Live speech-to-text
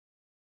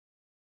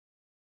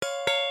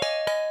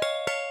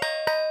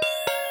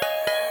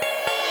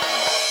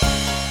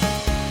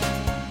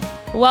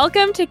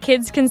Welcome to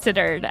Kids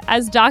Considered.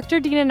 As Dr.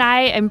 Dean and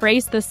I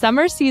embrace the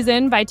summer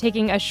season by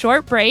taking a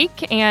short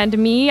break, and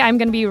I'm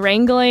going to be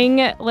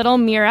wrangling little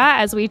Mira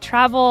as we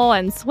travel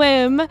and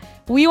swim,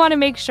 we want to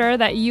make sure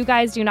that you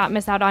guys do not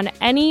miss out on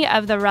any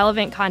of the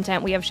relevant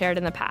content we have shared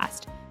in the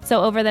past.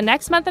 So over the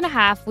next month and a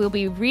half, we'll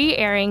be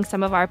re-airing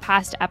some of our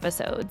past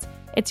episodes.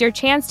 It's your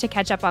chance to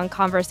catch up on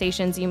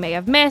conversations you may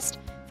have missed,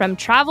 from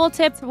travel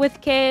tips with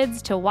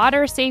kids to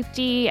water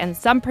safety and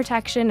sun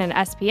protection and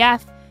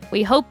SPF.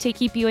 We hope to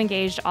keep you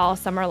engaged all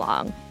summer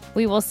long.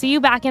 We will see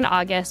you back in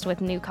August with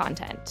new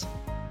content.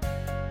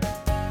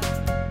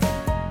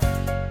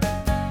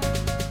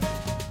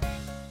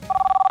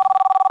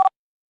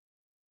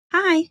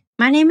 Hi,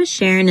 my name is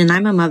Sharon and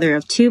I'm a mother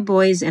of 2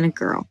 boys and a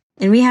girl,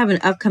 and we have an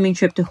upcoming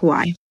trip to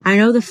Hawaii. I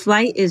know the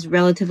flight is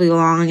relatively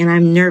long and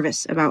I'm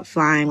nervous about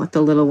flying with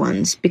the little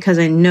ones because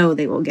I know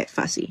they will get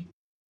fussy.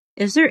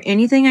 Is there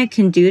anything I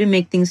can do to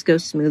make things go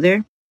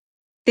smoother?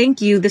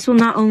 Thank you. This will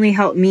not only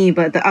help me,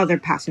 but the other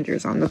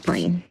passengers on the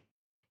plane.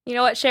 You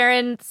know what,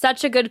 Sharon?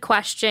 Such a good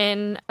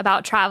question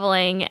about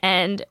traveling,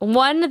 and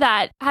one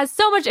that has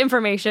so much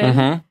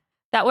information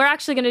that we're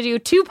actually going to do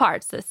 2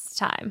 parts this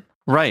time.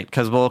 Right,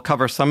 because we'll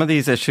cover some of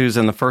these issues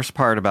in the first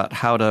part about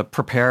how to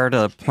prepare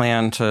to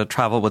plan to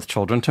travel with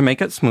children to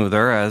make it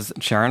smoother, as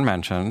Sharon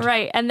mentioned.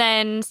 Right, and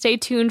then stay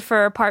tuned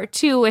for part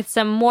 2 with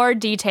some more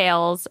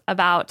details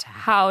about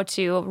how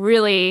to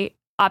really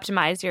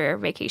optimize your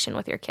vacation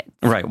with your kids.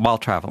 Right, while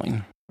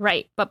traveling.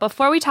 Right. But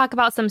before we talk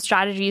about some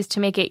strategies to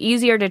make it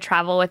easier to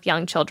travel with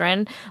young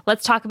children,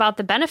 let's talk about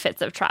the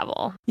benefits of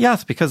travel.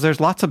 Yes, because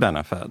there's lots of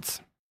benefits.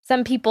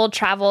 Some people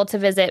travel to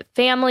visit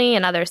family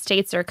in other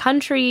states or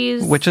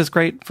countries. Which is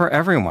great for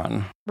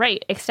everyone.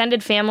 Right.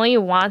 Extended family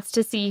wants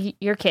to see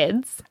your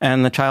kids.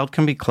 And the child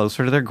can be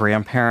closer to their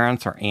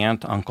grandparents or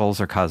aunt, uncles,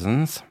 or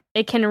cousins.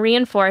 It can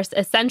reinforce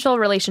essential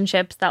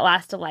relationships that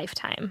last a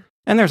lifetime.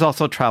 And there's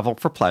also travel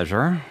for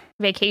pleasure.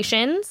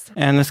 Vacations.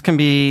 And this can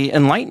be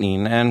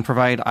enlightening and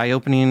provide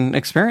eye-opening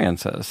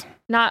experiences.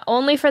 Not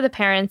only for the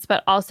parents,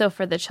 but also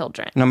for the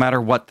children. No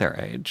matter what their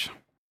age.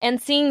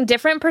 And seeing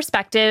different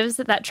perspectives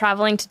that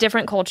traveling to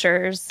different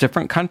cultures,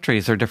 different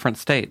countries or different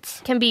states,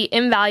 can be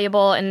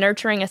invaluable in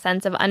nurturing a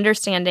sense of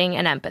understanding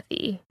and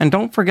empathy. And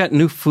don't forget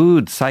new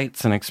food,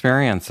 sights, and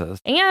experiences.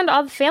 And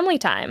all the family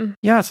time.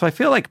 Yeah, so I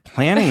feel like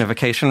planning a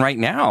vacation right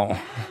now.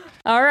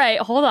 All right,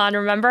 hold on.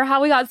 Remember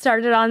how we got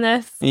started on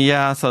this?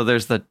 Yeah, so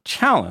there's the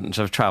challenge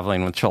of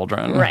traveling with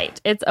children.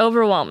 Right. It's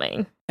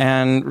overwhelming.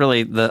 And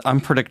really, the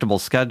unpredictable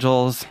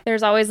schedules.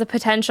 There's always the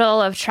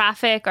potential of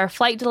traffic or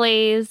flight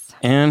delays.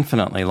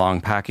 Infinitely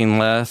long packing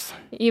lists.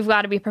 You've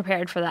got to be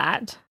prepared for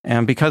that.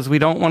 And because we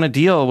don't want to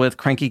deal with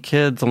cranky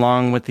kids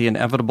along with the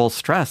inevitable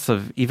stress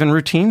of even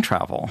routine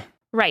travel.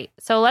 Right.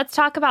 So let's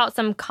talk about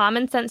some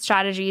common sense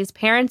strategies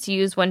parents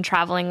use when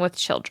traveling with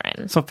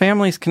children. So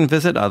families can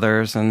visit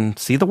others and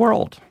see the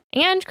world.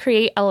 And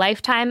create a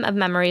lifetime of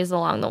memories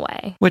along the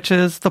way. Which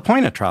is the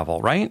point of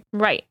travel, right?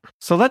 Right.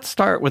 So let's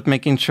start with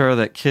making sure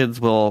that kids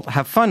will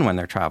have fun when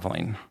they're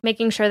traveling.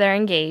 Making sure they're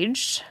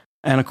engaged.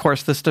 And of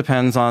course, this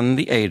depends on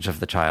the age of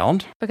the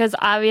child. Because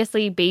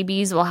obviously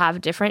babies will have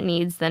different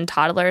needs than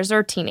toddlers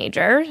or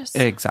teenagers.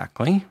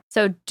 Exactly.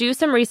 So do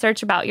some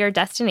research about your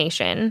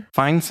destination.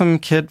 Find some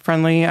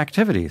kid-friendly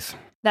activities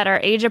that are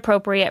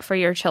age-appropriate for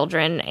your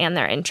children and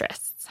their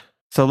interests.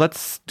 So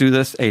let's do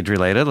this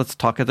age-related. Let's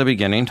talk at the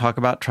beginning, talk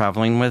about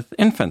traveling with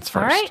infants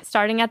first. All right,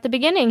 starting at the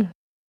beginning.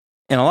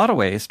 In a lot of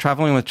ways,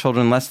 traveling with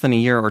children less than a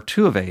year or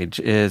 2 of age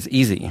is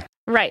easy.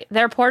 Right.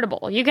 They're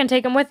portable. You can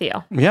take them with you.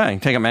 Yeah, you can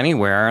take them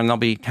anywhere, and they'll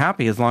be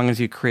happy as long as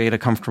you create a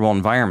comfortable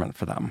environment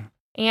for them.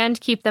 And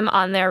keep them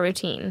on their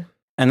routine.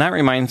 And that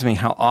reminds me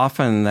how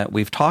often that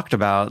we've talked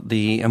about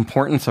the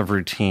importance of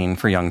routine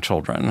for young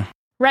children.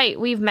 Right.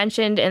 We've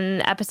mentioned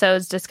in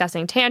episodes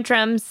discussing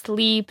tantrums,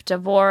 sleep,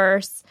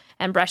 divorce,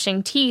 and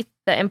brushing teeth,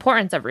 the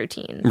importance of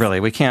routines.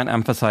 Really, we can't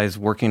emphasize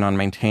working on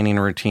maintaining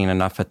a routine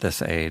enough at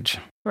this age.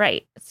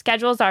 Right.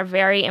 Schedules are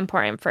very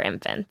important for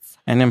infants.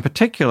 And in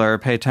particular,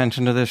 pay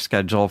attention to their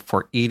schedule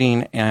for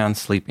eating and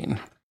sleeping.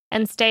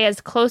 And stay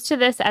as close to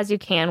this as you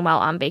can while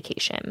on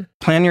vacation.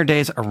 Plan your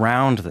days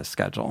around this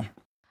schedule.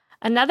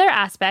 Another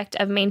aspect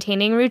of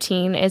maintaining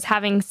routine is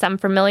having some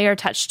familiar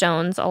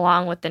touchstones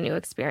along with the new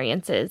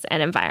experiences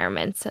and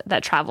environments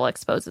that travel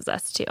exposes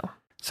us to.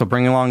 So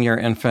bring along your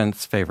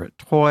infant's favorite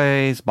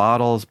toys,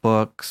 bottles,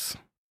 books.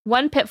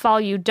 One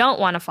pitfall you don't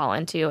want to fall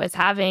into is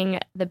having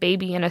the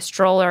baby in a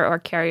stroller or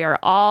carrier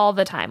all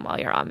the time while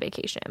you're on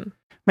vacation.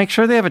 Make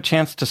sure they have a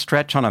chance to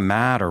stretch on a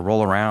mat or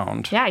roll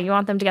around. Yeah, you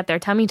want them to get their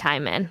tummy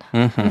time in.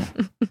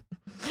 Mm-hmm.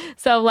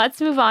 So let's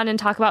move on and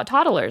talk about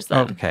toddlers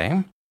then.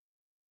 Okay.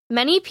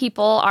 Many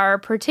people are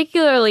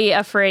particularly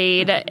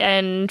afraid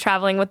in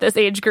traveling with this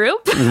age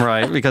group.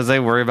 Right, because they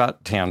worry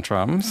about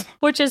tantrums.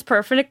 Which is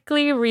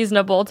perfectly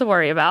reasonable to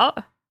worry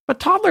about. But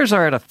toddlers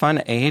are at a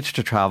fun age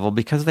to travel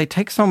because they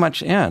take so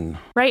much in.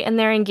 Right, and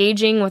they're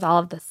engaging with all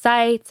of the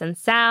sights and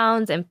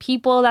sounds and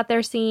people that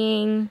they're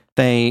seeing.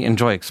 They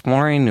enjoy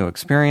exploring new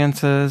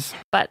experiences.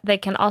 But they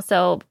can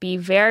also be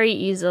very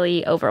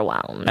easily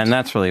overwhelmed. And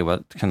that's really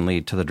what can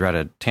lead to the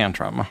dreaded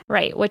tantrum.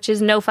 Right, which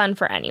is no fun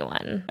for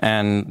anyone.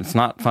 And it's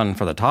not fun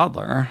for the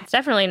toddler. It's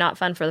definitely not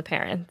fun for the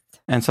parents.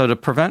 And so to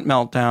prevent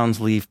meltdowns,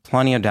 leave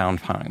plenty of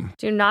downtime.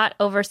 Do not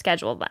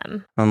overschedule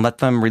them. And let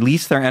them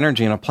release their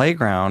energy in a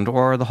playground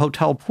or the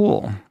hotel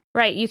pool.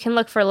 Right. You can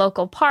look for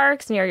local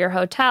parks near your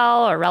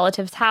hotel or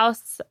relative's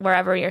house,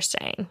 wherever you're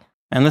staying.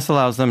 And this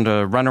allows them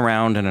to run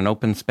around in an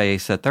open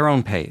space at their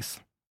own pace.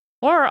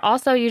 Or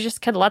also, you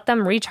just could let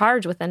them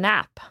recharge with a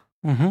nap.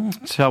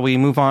 Shall we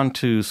move on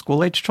to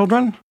school-age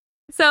children?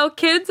 So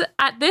kids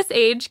at this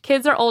age,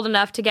 kids are old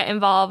enough to get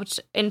involved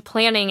in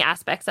planning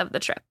aspects of the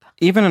trip.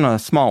 Even in a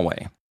small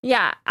way.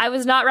 Yeah, I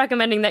was not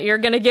recommending that you're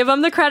going to give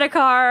them the credit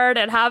card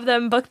and have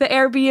them book the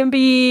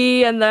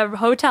Airbnb and the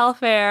hotel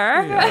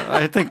fare. Yeah,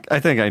 I think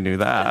I knew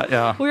that,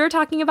 yeah. We were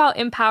talking about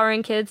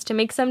empowering kids to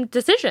make some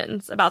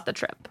decisions about the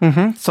trip.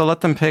 So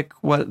let them pick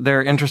what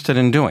they're interested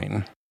in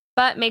doing.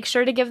 But make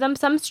sure to give them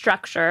some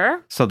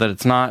structure. So that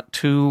it's not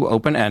too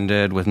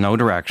open-ended with no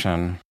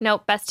direction.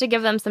 Nope, best to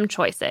give them some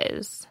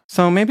choices.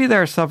 So maybe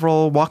there are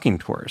several walking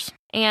tours.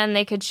 And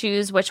they could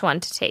choose which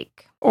one to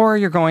take. Or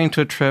you're going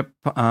to a trip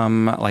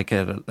like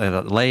at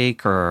a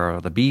lake or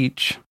the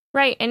beach.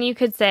 Right, and you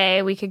could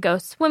say we could go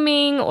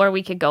swimming or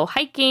we could go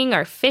hiking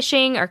or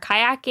fishing or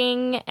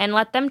kayaking and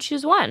let them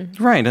choose one.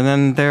 Right, and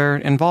then they're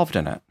involved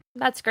in it.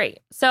 That's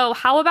great. So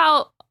how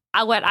about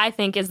what I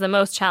think is the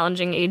most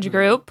challenging age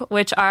group,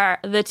 which are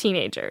the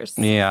teenagers?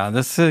 Yeah,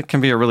 this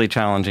can be a really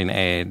challenging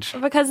age.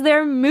 Because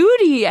they're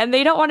moody and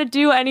they don't want to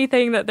do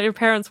anything that their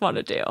parents want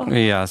to do.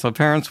 Yeah, so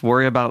parents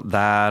worry about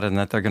that and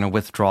that they're going to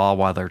withdraw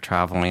while they're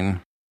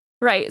traveling.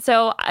 Right.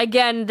 So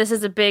again, this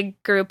is a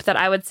big group that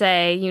I would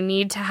say you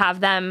need to have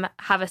them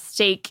have a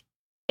stake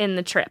in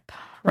the trip,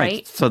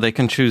 right? So they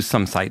can choose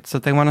some sites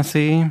that they want to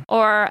see.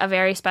 Or a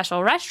very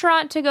special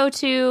restaurant to go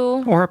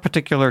to. Or a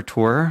particular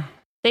tour.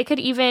 They could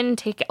even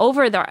take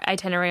over their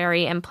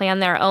itinerary and plan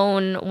their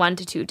own 1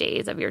 to 2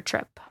 days of your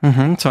trip.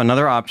 So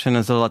another option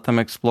is to let them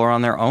explore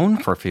on their own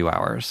for a few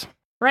hours.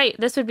 Right.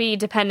 This would be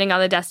depending on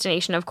the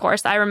destination, of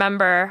course. I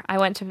remember I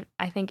went to,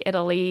 I think,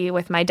 Italy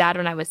with my dad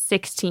when I was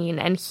 16,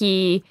 and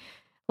he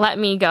let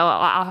me go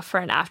off for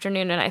an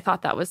afternoon, and I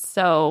thought that was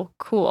so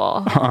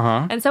cool.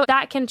 And so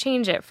that can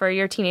change it for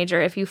your teenager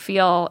if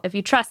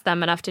you trust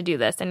them enough to do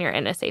this and you're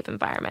in a safe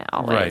environment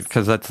always. Right,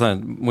 because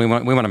we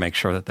want to make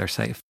sure that they're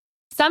safe.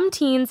 Some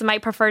teens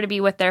might prefer to be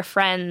with their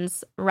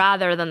friends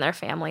rather than their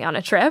family on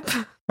a trip.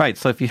 Right.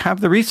 So if you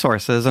have the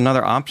resources,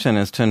 another option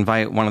is to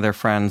invite one of their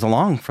friends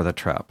along for the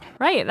trip.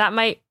 Right. That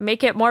might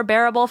make it more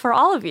bearable for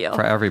all of you.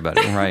 For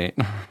everybody, right.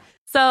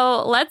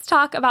 So let's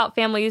talk about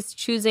families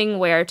choosing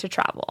where to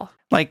travel.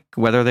 Like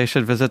whether they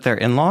should visit their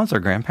in-laws or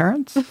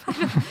grandparents?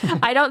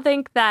 I don't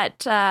think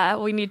that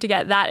we need to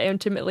get that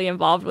intimately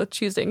involved with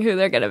choosing who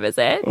they're going to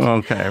visit.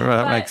 Okay,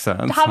 well, that makes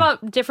sense. How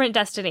about different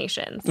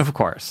destinations? Of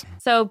course.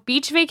 So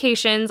beach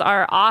vacations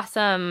are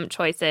awesome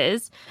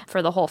choices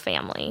for the whole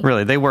family.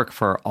 Really, they work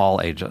for all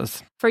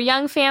ages. For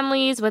young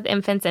families with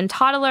infants and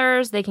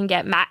toddlers, they can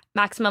get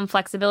maximum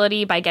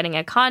flexibility by getting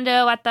a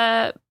condo at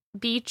the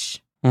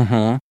beach.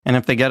 And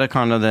if they get a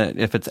condo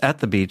if it's at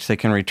the beach, they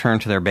can return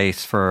to their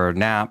base for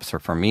naps or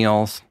for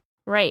meals.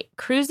 Right.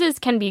 Cruises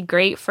can be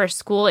great for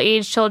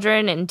school-age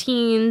children and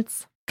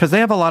teens. Because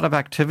they have a lot of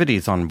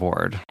activities on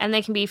board. And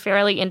they can be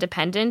fairly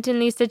independent in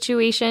these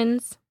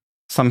situations.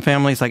 Some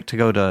families like to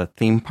go to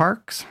theme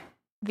parks.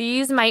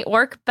 These might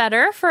work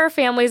better for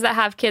families that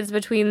have kids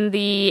between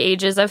the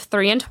ages of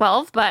 3 and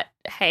 12, but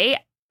hey,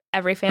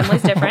 every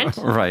family's different.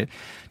 Right.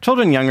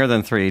 Children younger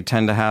than 3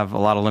 tend to have a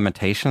lot of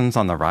limitations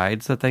on the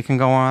rides that they can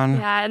go on.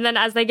 Yeah, and then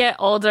as they get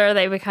older,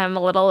 they become a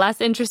little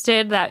less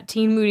interested. That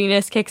teen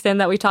moodiness kicks in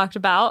that we talked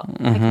about.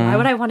 Like, why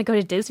would I want to go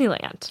to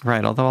Disneyland?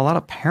 Right, although a lot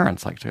of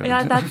parents like to go to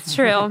Disneyland. That's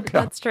true.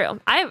 That's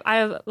true.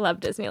 I love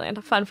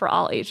Disneyland. Fun for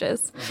all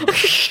ages.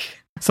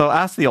 So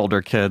ask the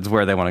older kids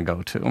where they want to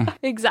go to.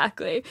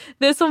 Exactly.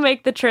 This will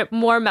make the trip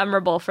more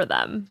memorable for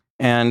them.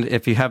 And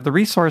if you have the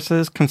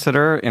resources,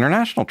 consider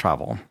international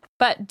travel.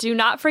 But do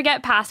not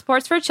forget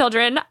passports for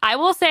children. I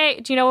will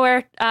say, do you know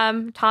where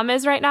Tom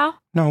is right now?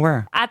 No,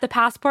 where? At the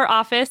passport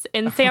office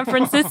in San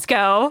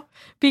Francisco,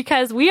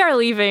 because we are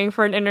leaving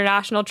for an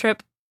international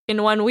trip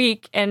in 1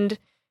 week. And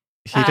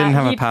he didn't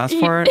have a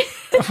passport?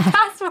 His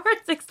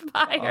passport's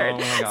expired.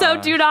 Oh, so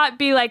do not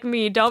be like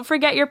me. Don't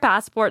forget your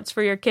passports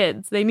for your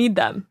kids. They need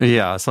them.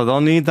 Yeah, so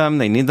they'll need them.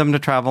 They need them to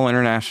travel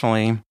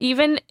internationally.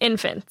 Even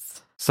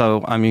infants.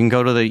 So you can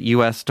go to the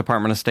U.S.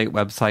 Department of State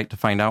website to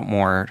find out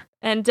more.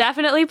 And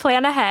definitely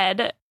plan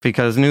ahead.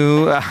 Because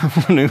new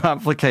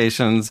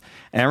applications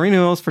and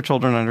renewals for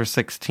children under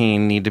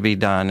 16 need to be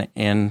done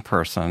in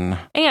person.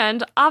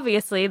 And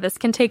obviously, this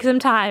can take some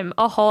time,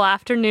 a whole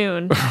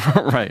afternoon.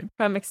 Right.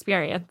 From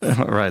experience.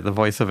 Right, the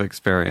voice of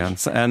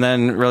experience. And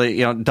then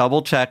really,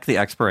 double check the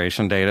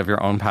expiration date of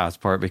your own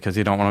passport because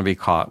you don't want to be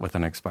caught with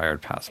an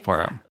expired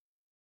passport.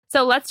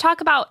 So let's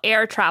talk about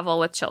air travel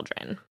with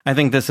children. I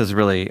think this is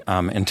really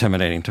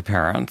intimidating to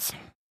parents.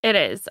 It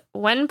is.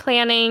 When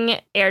planning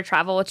air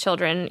travel with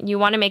children, you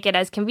want to make it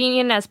as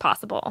convenient as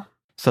possible.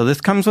 So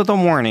this comes with a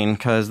warning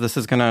because this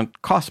is going to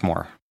cost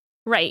more.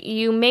 Right.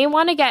 You may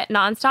want to get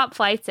nonstop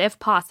flights if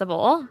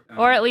possible,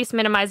 or at least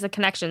minimize the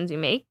connections you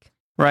make.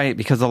 Right,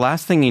 because the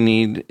last thing you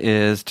need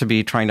is to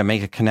be trying to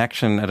make a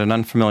connection at an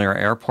unfamiliar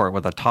airport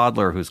with a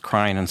toddler who's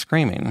crying and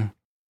screaming.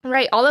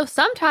 Right, although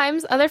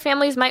sometimes other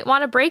families might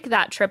want to break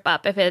that trip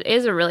up if it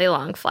is a really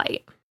long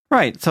flight.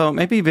 Right, so it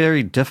may be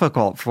very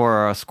difficult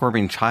for a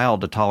squirming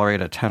child to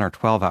tolerate a 10 or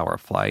 12-hour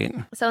flight.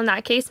 So in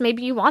that case,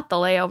 maybe you want the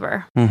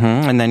layover.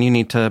 And then you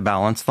need to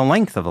balance the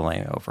length of the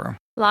layover.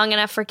 Long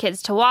enough for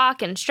kids to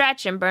walk and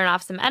stretch and burn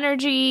off some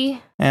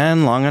energy.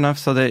 And long enough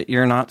so that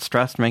you're not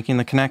stressed making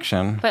the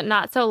connection. But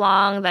not so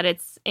long that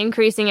it's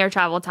increasing your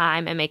travel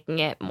time and making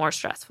it more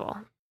stressful.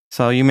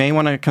 So you may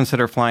want to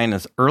consider flying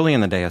as early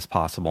in the day as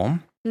possible.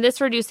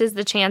 This reduces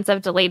the chance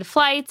of delayed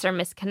flights or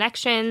missed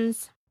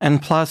connections. And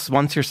plus,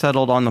 once you're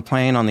settled on the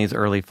plane on these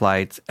early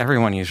flights,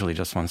 everyone usually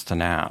just wants to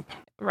nap.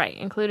 Right,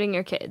 including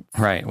your kids.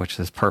 Right, which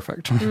is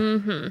perfect.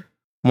 Mm-hmm.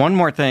 One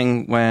more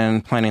thing when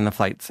planning the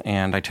flights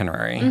and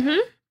itinerary. Mm-hmm.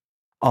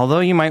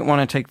 Although you might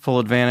want to take full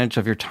advantage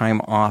of your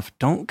time off,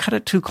 don't cut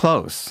it too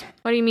close.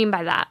 What do you mean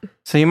by that?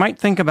 So you might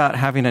think about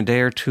having a day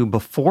or two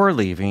before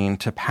leaving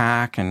to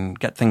pack and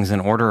get things in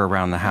order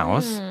around the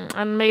house.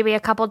 And maybe a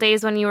couple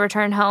days when you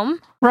return home?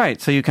 Right,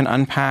 so you can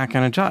unpack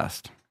and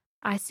adjust.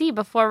 I see,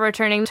 before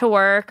returning to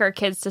work or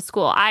kids to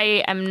school.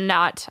 I'm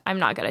not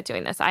good at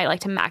doing this. I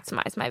like to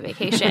maximize my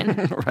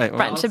vacation right,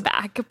 front to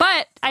back.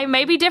 But I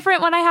may be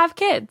different when I have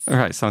kids.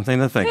 Right, something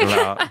to think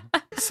about.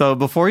 So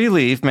before you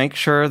leave, make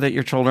sure that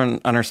your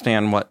children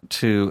understand what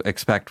to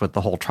expect with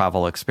the whole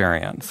travel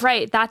experience.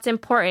 Right, that's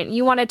important.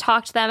 You want to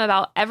talk to them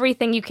about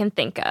everything you can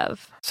think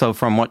of. So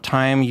from what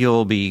time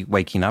you'll be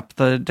waking up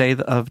the day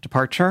of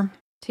departure?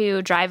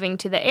 To driving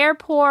to the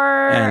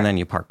airport. And then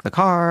you park the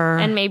car.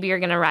 And maybe you're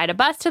going to ride a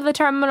bus to the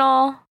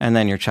terminal. And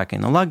then you're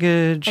checking the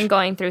luggage. And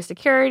going through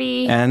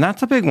security. And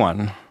that's a big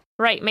one.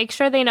 Right. Make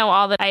sure they know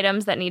all the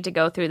items that need to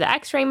go through the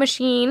x-ray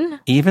machine.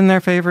 Even their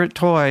favorite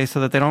toy so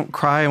that they don't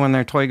cry when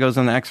their toy goes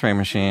in the x-ray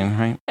machine,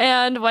 right?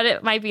 And what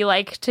it might be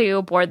like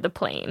to board the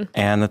plane.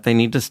 And that they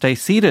need to stay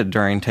seated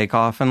during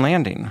takeoff and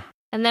landing.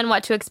 And then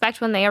what to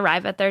expect when they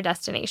arrive at their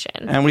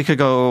destination. And we could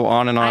go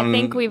on and on. I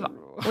think we've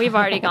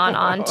already gone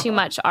on too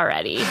much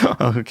already.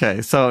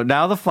 Okay, so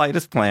now the flight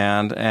is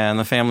planned and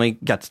the family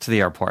gets to the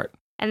airport.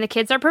 And the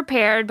kids are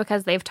prepared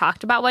because they've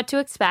talked about what to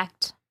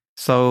expect.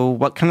 So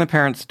what can the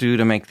parents do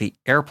to make the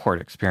airport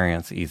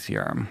experience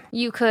easier?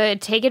 You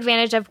could take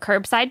advantage of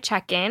curbside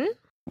check-in.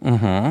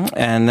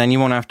 And then you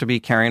won't have to be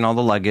carrying all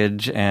the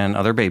luggage and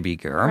other baby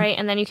gear. Right,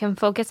 and then you can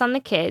focus on the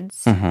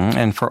kids.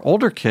 And for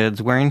older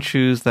kids, wearing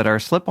shoes that are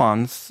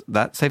slip-ons,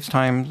 that saves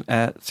time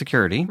at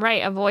security.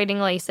 Right, avoiding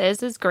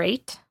laces is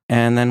great.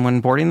 And then when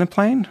boarding the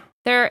plane?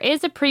 There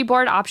is a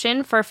pre-board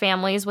option for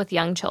families with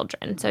young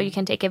children, so you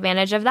can take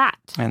advantage of that.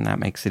 And that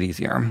makes it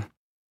easier.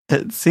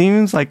 It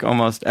seems like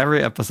almost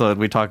every episode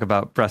we talk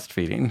about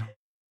breastfeeding.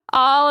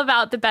 All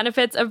about the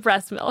benefits of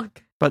breast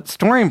milk. But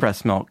storing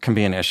breast milk can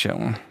be an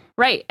issue.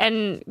 Right,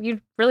 and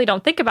you really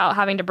don't think about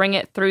having to bring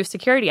it through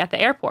security at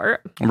the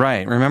airport.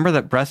 Right. Remember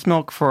that breast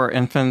milk for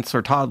infants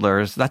or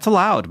toddlers, that's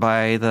allowed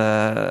by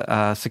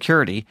the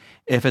security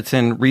if it's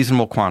in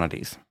reasonable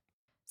quantities.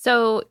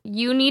 So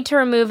you need to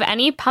remove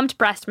any pumped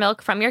breast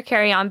milk from your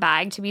carry-on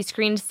bag to be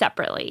screened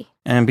separately.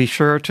 And be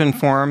sure to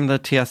inform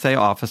the TSA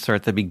officer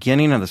at the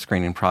beginning of the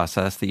screening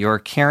process that you are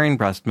carrying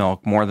breast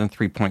milk more than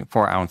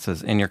 3.4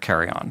 ounces in your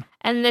carry-on.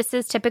 And this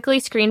is typically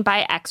screened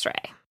by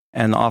X-ray.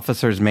 And the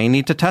officers may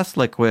need to test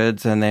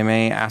liquids, and they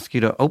may ask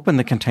you to open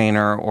the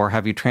container or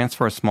have you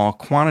transfer a small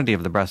quantity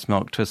of the breast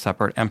milk to a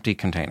separate empty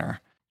container.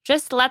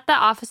 Just let the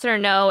officer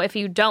know if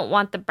you don't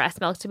want the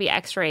breast milk to be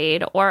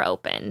X-rayed or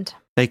opened.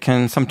 They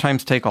can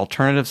sometimes take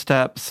alternative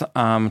steps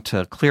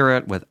to clear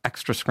it with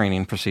extra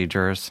screening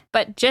procedures.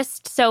 But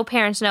just so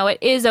parents know, it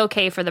is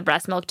okay for the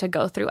breast milk to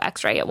go through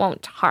X-ray. It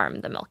won't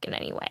harm the milk in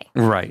any way.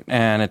 Right,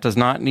 and it does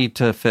not need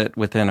to fit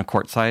within a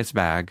quart-sized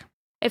bag.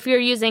 If you're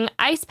using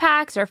ice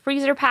packs or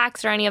freezer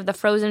packs or any of the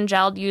frozen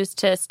gel used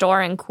to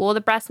store and cool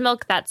the breast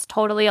milk, that's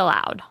totally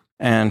allowed.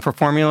 And for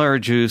formula or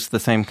juice, the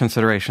same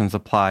considerations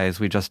apply as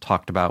we just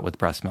talked about with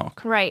breast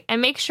milk. Right. And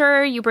make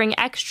sure you bring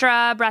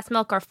extra breast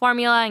milk or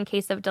formula in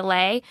case of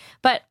delay.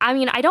 But I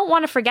don't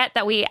want to forget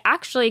that we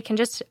actually can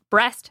just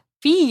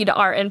breastfeed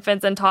our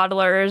infants and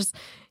toddlers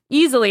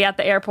easily at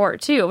the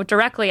airport, too,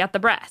 directly at the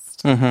breast.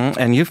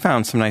 And you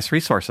found some nice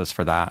resources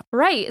for that.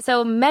 Right.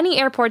 So many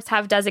airports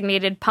have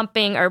designated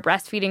pumping or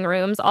breastfeeding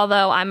rooms,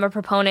 although I'm a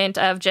proponent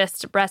of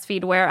just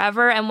breastfeed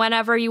wherever and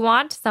whenever you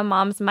want. Some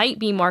moms might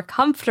be more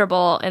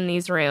comfortable in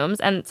these rooms,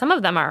 and some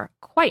of them are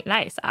quite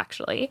nice,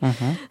 actually.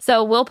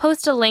 So we'll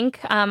post a link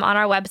on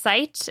our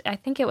website. I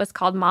think it was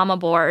called Mama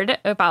Board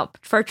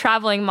for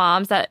traveling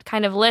moms that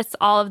kind of lists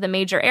all of the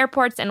major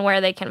airports and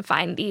where they can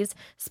find these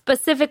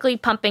specifically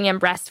pumping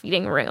and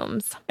breastfeeding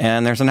rooms.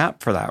 And there's an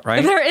app for that,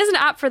 right? There is an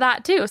app for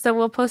that, too. So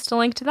we'll post a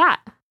link to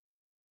that.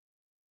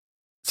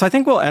 So I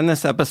think we'll end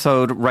this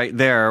episode right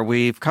there.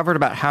 We've covered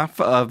about half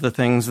of the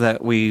things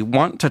that we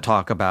want to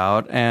talk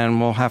about,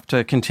 and we'll have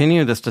to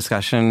continue this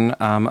discussion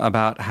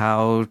about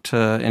how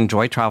to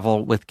enjoy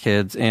travel with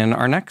kids in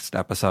our next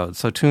episode.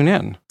 So tune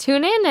in.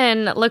 Tune in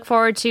and look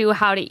forward to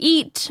how to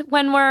eat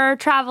when we're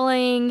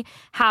traveling,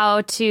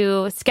 how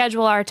to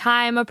schedule our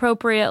time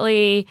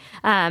appropriately,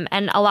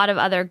 and a lot of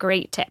other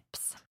great tips.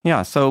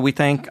 Yeah, so we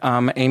thank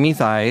Amy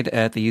Zaid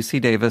at the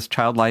UC Davis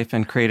Child Life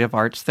and Creative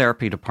Arts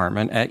Therapy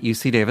Department at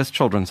UC Davis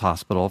Children's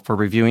Hospital for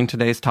reviewing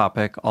today's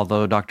topic,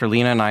 although Dr.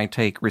 Lena and I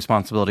take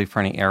responsibility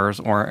for any errors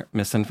or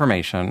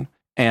misinformation.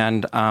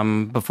 And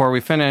before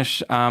we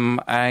finish,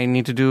 I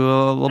need to do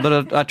a little bit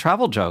of a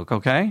travel joke,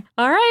 okay?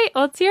 All right,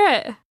 let's hear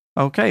it.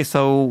 Okay,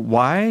 so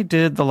why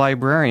did the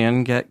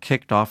librarian get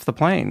kicked off the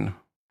plane?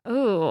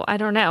 Ooh, I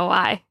don't know.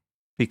 Why?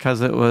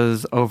 Because it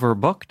was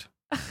overbooked.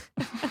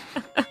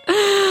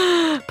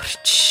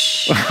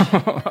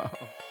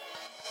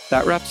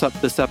 That wraps up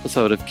this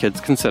episode of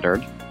Kids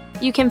Considered.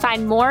 You can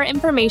find more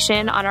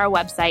information on our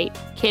website,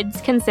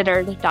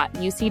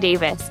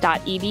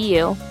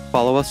 kidsconsidered.ucdavis.edu.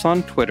 Follow us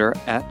on Twitter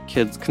at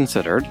Kids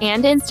Considered.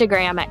 And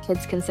Instagram at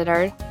Kids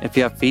Considered. If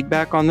you have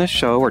feedback on this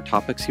show or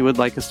topics you would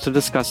like us to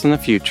discuss in the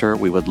future,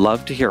 we would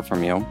love to hear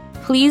from you.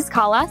 Please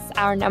call us.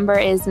 Our number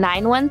is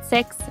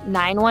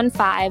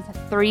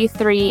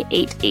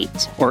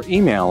 916-915-3388. Or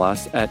email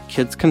us at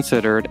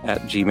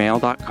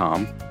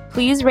kidsconsidered@gmail.com.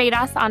 Please rate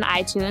us on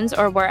iTunes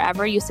or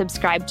wherever you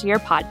subscribe to your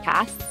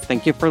podcasts.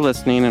 Thank you for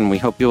listening, and we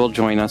hope you will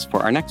join us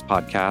for our next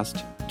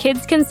podcast.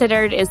 Kids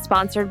Considered is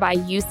sponsored by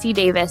UC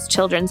Davis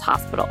Children's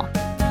Hospital.